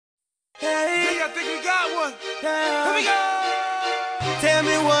Hey, I think we got one. Here we go. Tell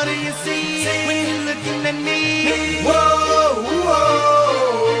me, what do you see when you're looking at me? Whoa,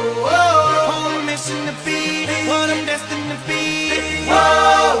 whoa, whoa. On a mission to be what I'm destined to be.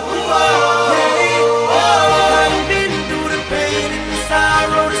 Whoa, whoa, hey, whoa. I've been through the pain and the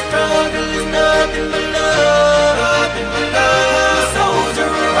sorrow, the struggle is nothing but love. Nothing but love. I'm a soldier,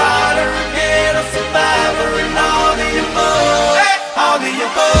 a rider, a kid, a survivor, and all the above. Hey. All the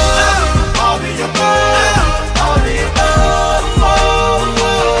above. All the above. All the above.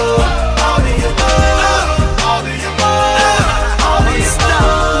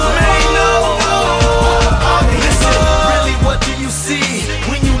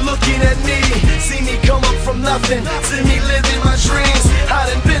 See me living my dreams. I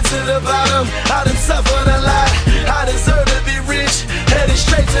done been to the bottom, I done suffered a lot. I deserve to be rich, headed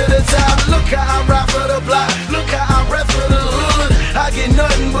straight to the top. Look how I ride for the block, look how I rap for the hood. I get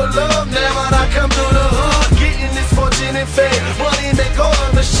nothing but love now when I come through the hood. Getting this fortune and fame, money make all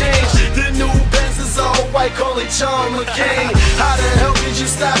of us change. The new Benz is all white, call it John McCain. How the hell could you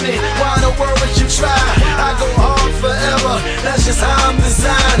stop me? Why in the world would you try? I go hard forever, that's just how I'm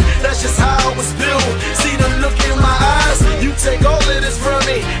designed. That's just how I was built. See the look in my eyes, you take all of this from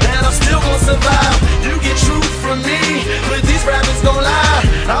me, and I'm still gonna survive. You get truth from me, but these rappers gon' lie.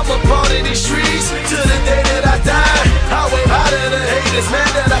 I'm a part of these streets, to the day that I die. I wave out of the haters, man,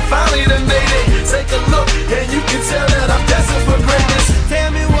 that I finally done made it. Take a look, and you can tell that I'm destined for greatness.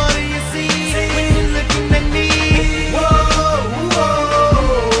 Tell me, what do you see when you're looking at me? Whoa,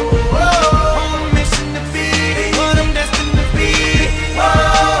 whoa, whoa. On a mission to be what I'm destined to be.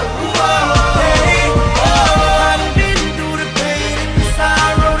 Whoa, whoa. Hey, whoa. I've been through the pain and the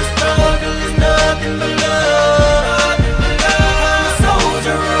sorrow, the struggle is nothing but love. I'm a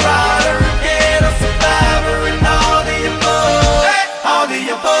soldier, a rider, a kid, a survivor, and all the above. All the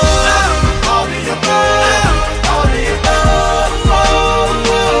above. All the above. All the above.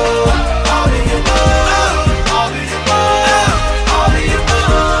 All the above. All the above. All the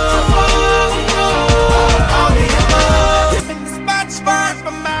above. All the above. In the spot,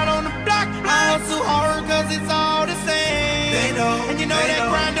 I'm out on the block. I hustle hard 'cause it's all the same. They know, and you know they that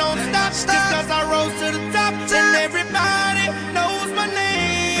know. grind don't stop. Just 'cause I rose to the top, and everybody knows my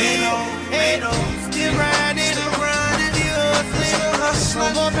name. They know. Still grinding, still hustling. No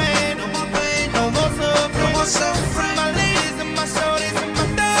more pain, no more suffering. My ladies and my shorties and my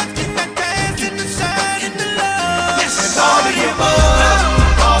thugs get that cash in the shine and the love. Yes. All the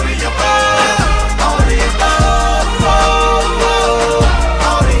above, all the above, all the above,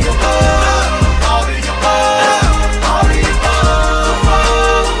 all the above, all the above, all the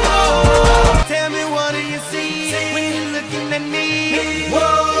above. Tell me, what do you see when you're looking at me?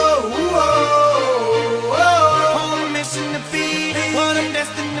 Whoa, whoa, whoa. On a mission to be what I'm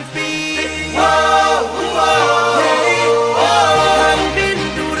destined to be. Whoa, whoa. Hey, I've been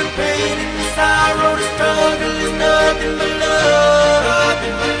through the pain and the sorrow, the struggle is nothing but love.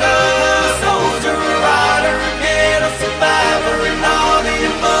 Nothing but love. I'm a soldier, a rider, a kid, a survivor, and all the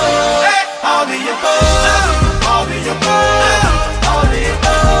above. All the above. All the above. All the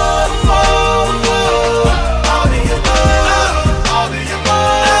above. All the above. All the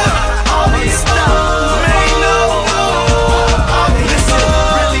above. All the above. Maino. All the Listen,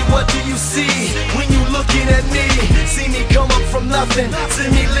 above. really, what do you see when you looking at me? See me come up from nothing, see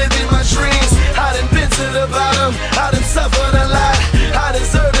me living my dreams. I done been to the bottom, I done suffered a lot. I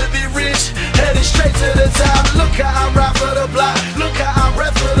deserve to be rich, headed straight to the top. Look how I ride for the block, look how I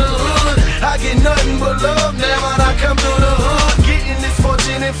rap for the hood. I get nothing but love now when I come through the hood. Getting this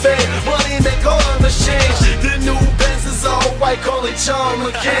fortune and fame, money make all of us change. The new Benz is all white, call it John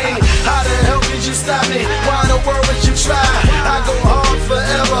McCain. How the hell could you stop me? Why in the world would you try? I go hard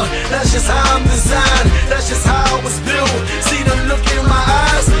forever, that's just how I'm designed.